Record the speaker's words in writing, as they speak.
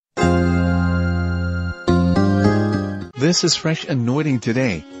This is Fresh Anointing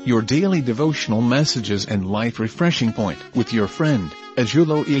Today, your daily devotional messages and life refreshing point with your friend,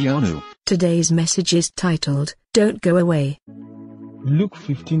 Ajulo Iyonu. Today's message is titled, Don't Go Away. Luke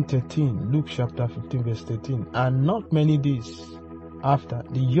 15:13, Luke chapter 15 verse 13. And not many days after,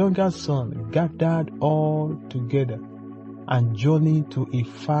 the younger son gathered all together and journeyed to a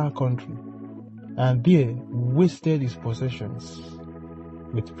far country, and there wasted his possessions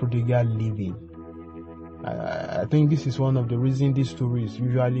with prodigal living. I think this is one of the reasons this story is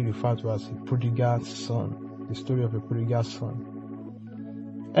usually referred to as a prodigal son, the story of a prodigal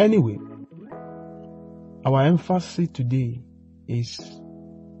son. Anyway, our emphasis today is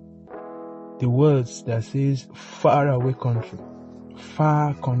the words that says far away country,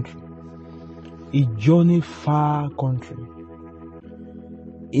 far country, a journey far country,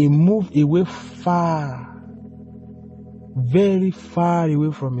 a move away far, very far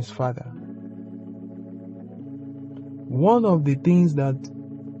away from his father. One of the things that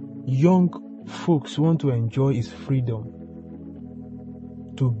young folks want to enjoy is freedom,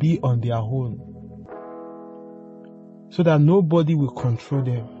 to be on their own, so that nobody will control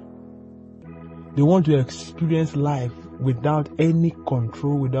them. They want to experience life without any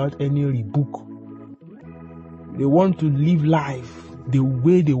control, without any rebuke. They want to live life the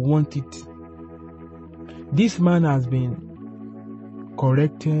way they want it. This man has been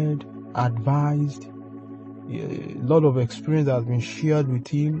corrected, advised. A lot of experience has been shared with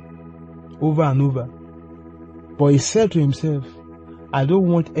him over and over. But he said to himself, I don't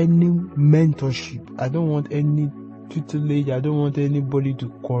want any mentorship. I don't want any tutelage. I don't want anybody to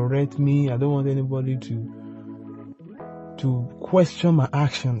correct me. I don't want anybody to question my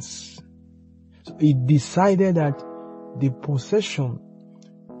actions. So he decided that the possession,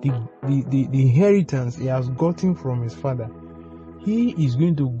 the inheritance he has gotten from his father, he is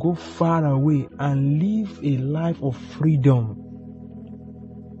going to go far away and live a life of freedom.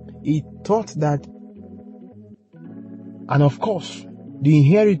 He thought that, and of course, the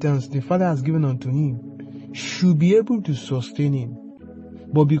inheritance the father has given unto him should be able to sustain him.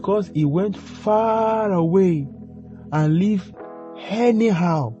 But because he went far away and lived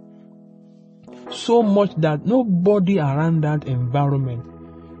anyhow, so much that nobody around that environment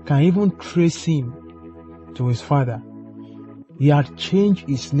can even trace him to his father, he had changed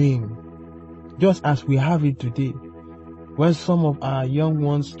his name, just as we have it today. When some of our young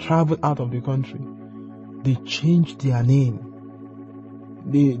ones travel out of the country, they change their name.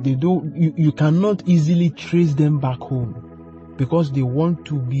 They don't. You cannot easily trace them back home because they want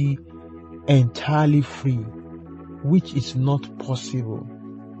to be entirely free, which is not possible.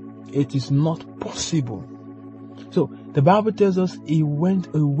 It is not possible. So the Bible tells us he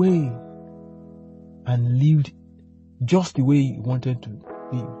went away and lived just the way he wanted to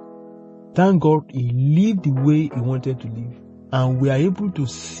live. Thank God he lived the way he wanted to live, and we are able to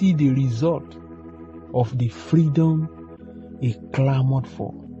see the result of the freedom he clamored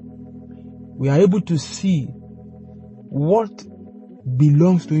for. We are able to see what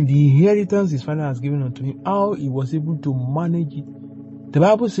belongs to him, the inheritance his father has given unto him, how he was able to manage it. The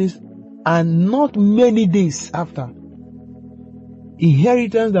Bible says, and not many days after,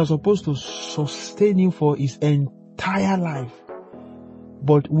 inheritance that was supposed to sustain him for his entire life,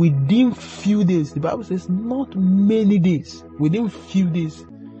 but within few days, the Bible says not many days, within few days,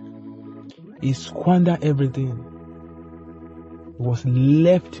 he squandered everything. He was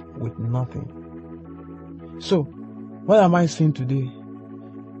left with nothing. So, what am I saying today?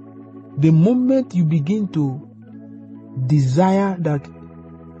 The moment you begin to desire that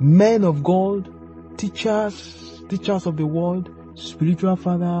men of God, teachers of the world, spiritual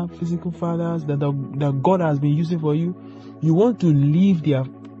father, physical fathers that God has been using for you, you want to leave their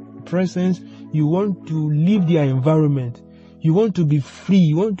presence, you want to leave their environment, you want to be free,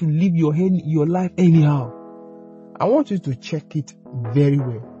 you want to live your life anyhow. I want you to check it very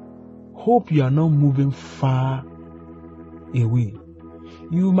well. Hope you are not moving far away.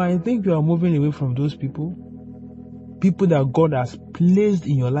 You might think you are moving away from those people that God has placed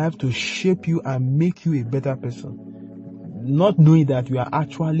in your life to shape you and make you a better person, not knowing that you are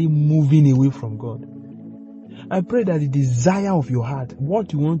actually moving away from God. I pray that the desire of your heart,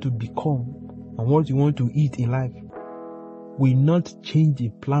 what you want to become and what you want to eat in life, will not change the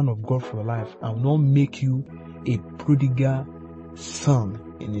plan of God for your life and not make you a prodigal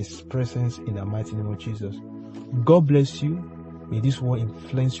son in his presence, in the mighty name of Jesus. God bless you. May this word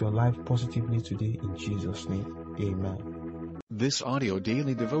influence your life positively today in Jesus' name. Amen. This audio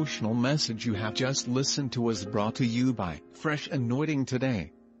daily devotional message you have just listened to was brought to you by Fresh Anointing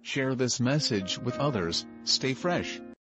Today. Share this message with others. Stay fresh.